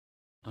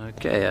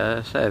Okay,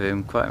 I say I've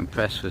been quite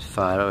impressed with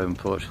Faro in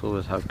Portugal,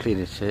 with how clean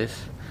it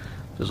is.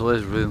 There's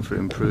always room for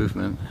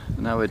improvement.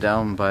 Now we're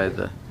down by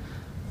the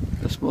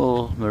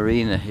small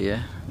marina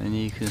here, and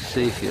you can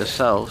see for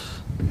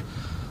yourself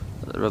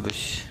that the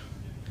rubbish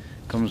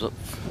comes up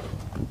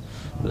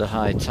with a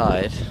high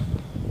tide.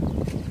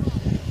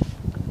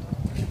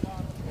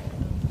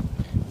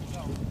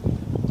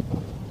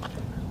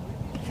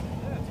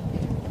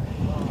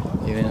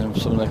 Even in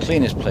some of the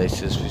cleanest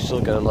places, we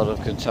still get a lot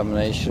of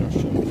contamination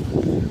from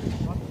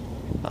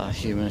our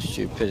human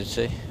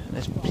stupidity. And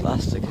this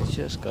plastic has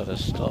just got to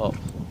stop.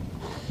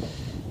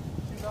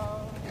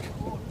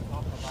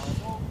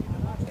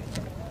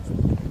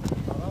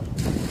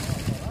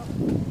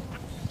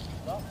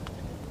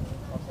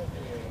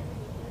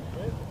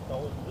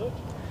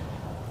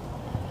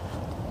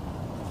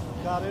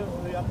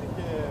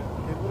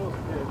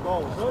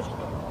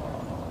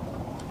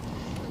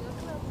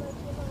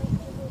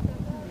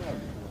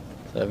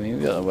 So, I mean,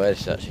 we don't know where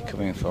it's actually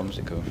coming from. Is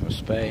it coming from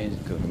Spain? Is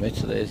it coming from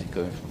Italy? Is it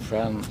coming from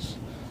France?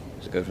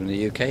 Is it coming from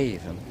the UK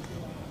even?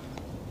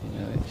 You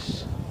know,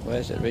 it's, where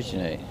does it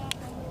originate?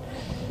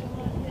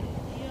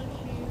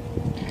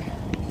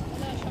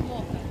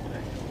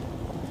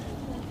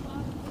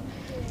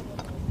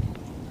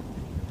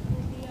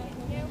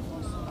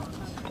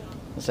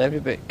 So every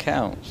bit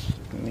counts.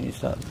 When you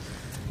start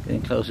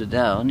getting closer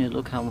down, you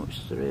look how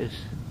much there is.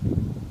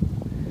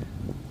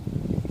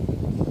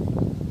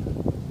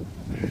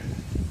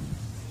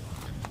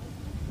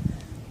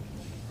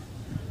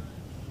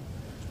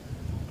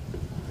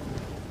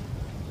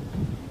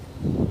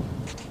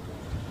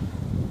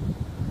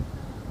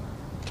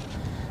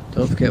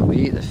 Don't forget, we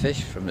eat the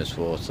fish from this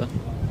water.